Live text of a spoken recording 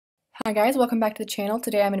Hi guys, welcome back to the channel.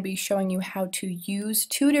 Today I'm going to be showing you how to use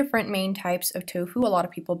two different main types of tofu. A lot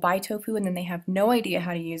of people buy tofu and then they have no idea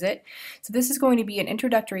how to use it. So this is going to be an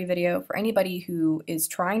introductory video for anybody who is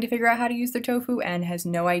trying to figure out how to use their tofu and has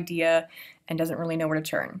no idea and doesn't really know where to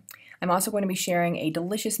turn. I'm also going to be sharing a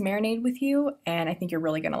delicious marinade with you and I think you're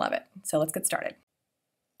really going to love it. So let's get started.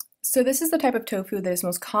 So this is the type of tofu that is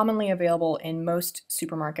most commonly available in most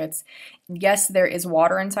supermarkets. Yes, there is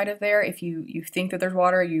water inside of there. If you think that there's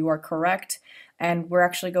water, you are correct. And we're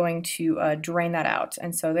actually going to drain that out.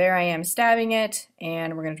 And so there I am stabbing it,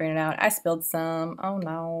 and we're going to drain it out. I spilled some. Oh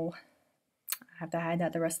no. I have to hide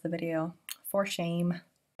that the rest of the video. For shame.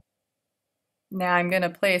 Now I'm going to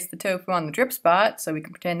place the tofu on the drip spot so we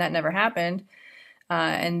can pretend that never happened.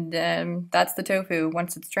 That's the tofu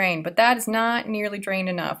once it's drained, but that is not nearly drained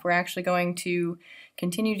enough. We're actually going to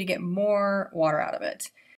continue to get more water out of it.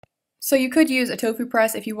 So you could use a tofu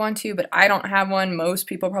press if you want to, but I don't have one. Most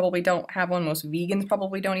people probably don't have one. Most vegans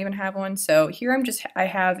probably don't even have one. So here I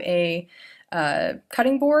have a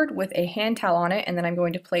cutting board with a hand towel on it, and then I'm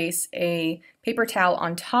going to place a paper towel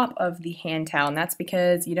on top of the hand towel, and that's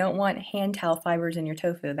because you don't want hand towel fibers in your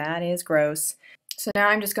tofu. That is gross. So now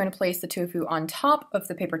I'm just going to place the tofu on top of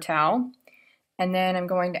the paper towel, and then I'm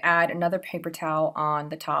going to add another paper towel on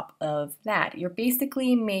the top of that. You're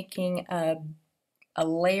basically making a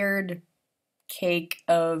layered cake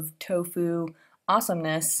of tofu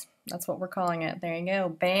awesomeness. That's what we're calling it. There you go.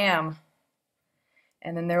 Bam!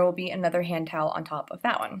 And then there will be another hand towel on top of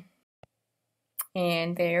that one.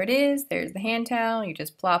 And there it is. There's the hand towel. You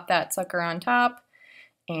just plop that sucker on top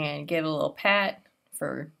and give it a little pat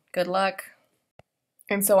for good luck.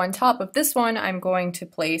 And so on top of this one, I'm going to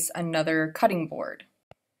place another cutting board.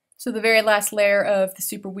 So the very last layer of the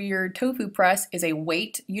super weird tofu press is a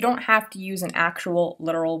weight. You don't have to use an actual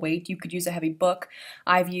literal weight. You could use a heavy book.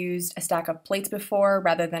 I've used a stack of plates before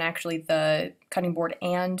rather than actually the cutting board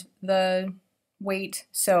and the weight.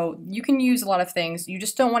 So you can use a lot of things. You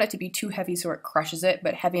just don't want it to be too heavy so it crushes it,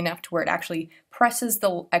 but heavy enough to where it actually presses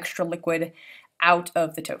the extra liquid out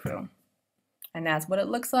of the tofu. And that's what it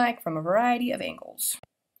looks like from a variety of angles.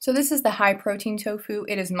 So this is the high protein tofu.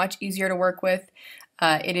 It is much easier to work with.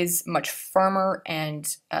 It is much firmer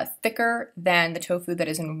and thicker than the tofu that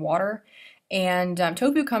is in water. And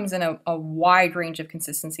tofu comes in a wide range of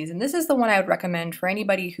consistencies. And this is the one I would recommend for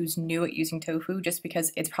anybody who's new at using tofu, just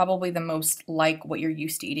because it's probably the most like what you're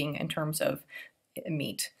used to eating in terms of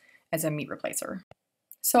meat as a meat replacer.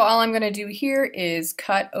 So all I'm going to do here is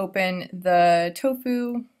cut open the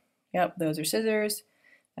tofu. Yep, those are scissors.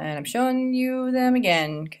 And I'm showing you them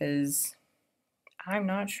again because I'm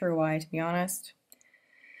not sure why, to be honest.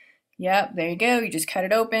 Yep, there you go. You just cut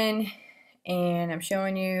it open and I'm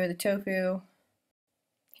showing you the tofu.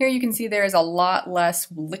 Here you can see there is a lot less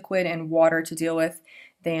liquid and water to deal with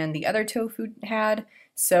than the other tofu had,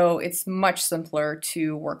 so it's much simpler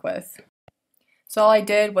to work with. So all I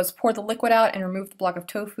did was pour the liquid out and remove the block of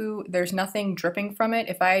tofu. There's nothing dripping from it.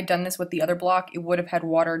 If I had done this with the other block, it would have had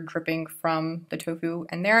water dripping from the tofu.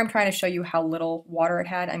 And there I'm trying to show you how little water it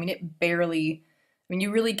had. I mean, it barely,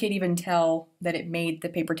 you really could even tell that it made the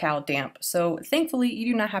paper towel damp. So thankfully,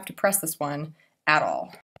 you do not have to press this one at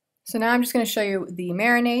all. So now I'm just going to show you the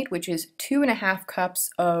marinade, which is 2.5 cups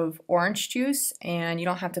of orange juice. And you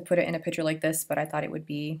don't have to put it in a pitcher like this, but I thought it would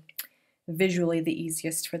be visually the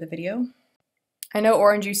easiest for the video. I know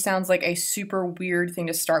orange juice sounds like a super weird thing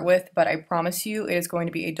to start with, but I promise you it is going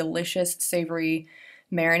to be a delicious, savory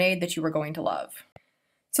marinade that you are going to love.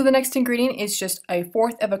 So the next ingredient is just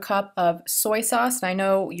 1/4 cup of soy sauce, and I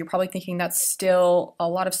know you're probably thinking that's still a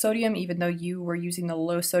lot of sodium even though you were using the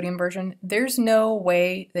low sodium version. There's no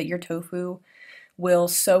way that your tofu will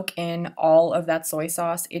soak in all of that soy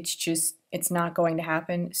sauce. It's not going to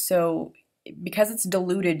happen. So because it's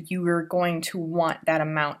diluted, you are going to want that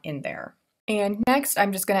amount in there. And next,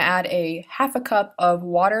 I'm just going to add 1/2 cup of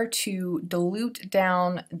water to dilute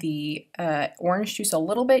down the orange juice a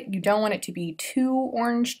little bit. You don't want it to be too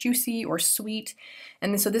orange juicy or sweet.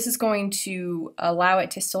 And so this is going to allow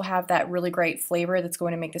it to still have that really great flavor that's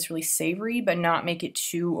going to make this really savory, but not make it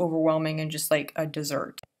too overwhelming and just like a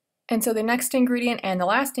dessert. And so the next ingredient and the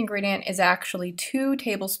last ingredient is actually 2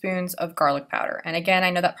 tablespoons of garlic powder. And again,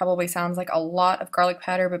 I know that probably sounds like a lot of garlic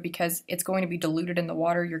powder, but because it's going to be diluted in the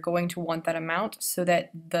water, you're going to want that amount so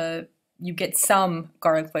that you get some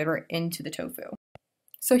garlic flavor into the tofu.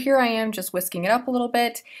 So here I am just whisking it up a little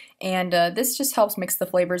bit, and this just helps mix the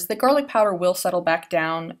flavors. The garlic powder will settle back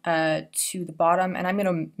down to the bottom, and I'm going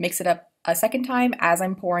to mix it up a second time as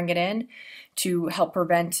I'm pouring it in to help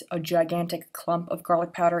prevent a gigantic clump of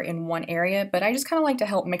garlic powder in one area, but I just kind of like to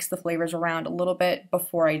help mix the flavors around a little bit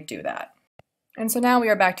before I do that. And so now we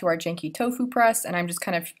are back to our janky tofu press, and I'm just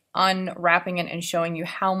kind of unwrapping it and showing you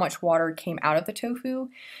how much water came out of the tofu.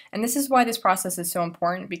 And this is why this process is so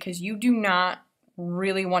important, because you do not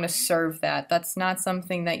really want to serve that. That's not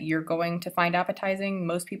something that you're going to find appetizing.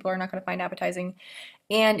 Most people are not going to find appetizing.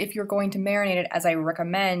 And if you're going to marinate it, as I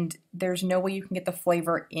recommend, there's no way you can get the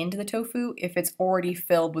flavor into the tofu if it's already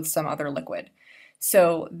filled with some other liquid.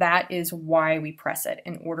 So that is why we press it,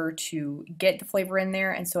 in order to get the flavor in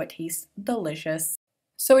there and so it tastes delicious.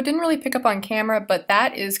 So it didn't really pick up on camera, but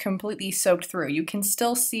that is completely soaked through. You can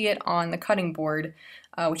still see it on the cutting board,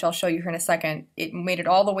 which I'll show you here in a second. It made it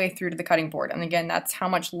all the way through to the cutting board, and again, that's how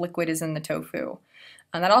much liquid is in the tofu.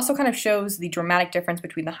 And that also kind of shows the dramatic difference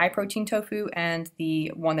between the high protein tofu and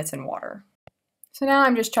the one that's in water. So now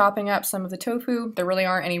I'm just chopping up some of the tofu. There really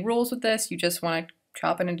aren't any rules with this. You just want to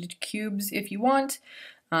chop it into cubes if you want.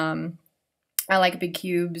 I like big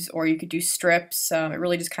cubes, or you could do strips. It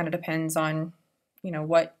really just kind of depends on, you know,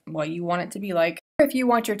 what you want it to be like. If you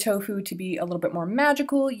want your tofu to be a little bit more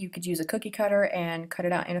magical, you could use a cookie cutter and cut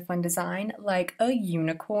it out in a fun design like a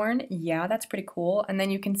unicorn. Yeah, that's pretty cool. And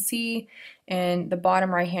then you can see in the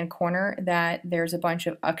bottom right hand corner that there's a bunch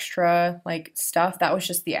of extra like stuff. That was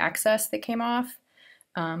just the excess that came off.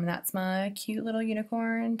 That's my cute little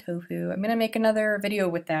unicorn tofu. I'm gonna make another video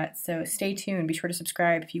with that, so stay tuned. Be sure to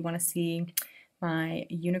subscribe if you want to see my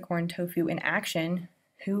unicorn tofu in action.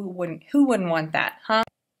 Who wouldn't want that, huh?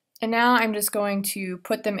 And now I'm just going to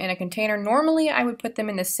put them in a container. Normally I would put them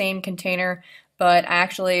in the same container, but I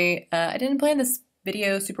actually I didn't plan this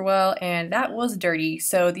video super well, and that was dirty.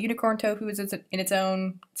 So the unicorn tofu is in its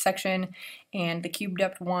own section, and the cubed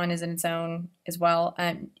up one is in its own as well.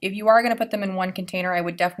 If you are going to put them in one container, I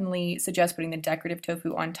would definitely suggest putting the decorative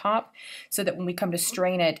tofu on top, so that when we come to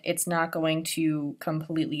strain it, it's not going to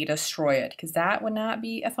completely destroy it, because that would not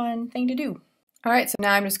be a fun thing to do. Alright, so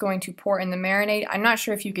now I'm just going to pour in the marinade. I'm not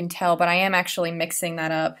sure if you can tell, but I am actually mixing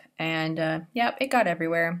that up, and yep, it got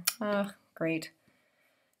everywhere. Oh, great.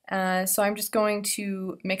 So I'm just going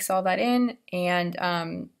to mix all that in,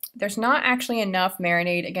 and there's not actually enough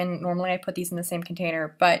marinade. Again, normally I put these in the same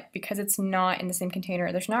container, but because it's not in the same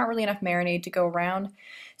container, there's not really enough marinade to go around.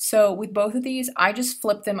 So with both of these, I just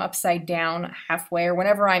flip them upside down halfway, or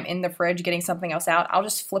whenever I'm in the fridge getting something else out, I'll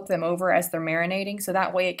just flip them over as they're marinating, so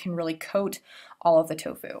that way it can really coat all of the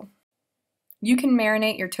tofu. You can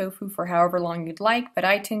marinate your tofu for however long you'd like, but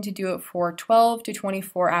I tend to do it for 12 to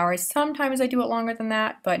 24 hours. Sometimes I do it longer than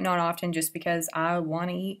that, but not often, just because I want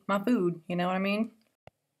to eat my food, you know what I mean?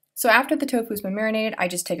 So after the tofu's been marinated, I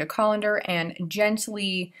just take a colander and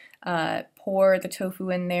gently pour the tofu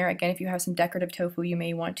in there. Again, if you have some decorative tofu, you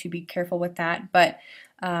may want to be careful with that, but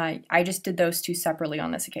I just did those two separately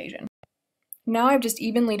on this occasion. Now I've just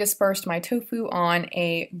evenly dispersed my tofu on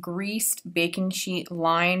a greased baking sheet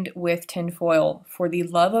lined with tin foil. For the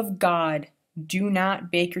love of God, do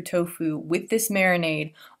not bake your tofu with this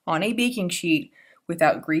marinade on a baking sheet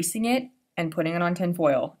without greasing it and putting it on tin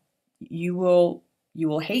foil. You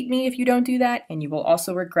will hate me if you don't do that, and you will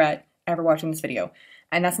also regret ever watching this video.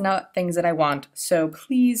 And that's not things that I want, so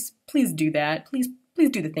please do that. Please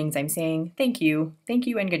do the things I'm saying. Thank you,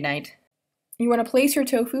 and good night. You want to place your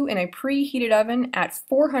tofu in a preheated oven at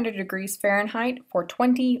 400 degrees Fahrenheit for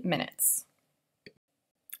 20 minutes.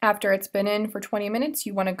 After it's been in for 20 minutes,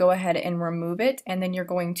 you want to go ahead and remove it, and then you're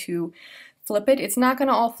going to flip it. It's not going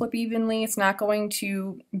to all flip evenly. It's not going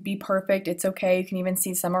to be perfect. It's okay. You can even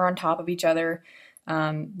see some are on top of each other.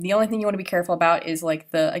 The only thing you want to be careful about is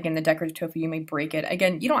like the decorative tofu. You may break it.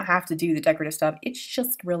 Again, you don't have to do the decorative stuff. It's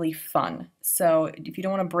just really fun. So if you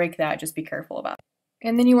don't want to break that, just be careful about it.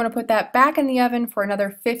 And then you want to put that back in the oven for another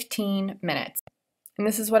 15 minutes. And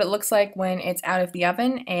this is what it looks like when it's out of the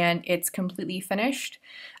oven and it's completely finished.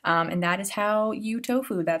 And that is how you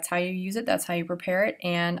tofu. That's how you use it. That's how you prepare it.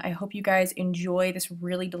 And I hope you guys enjoy this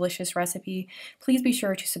really delicious recipe. Please be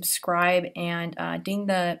sure to subscribe and ding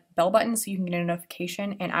the bell button so you can get a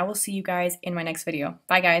notification. And I will see you guys in my next video.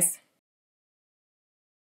 Bye, guys.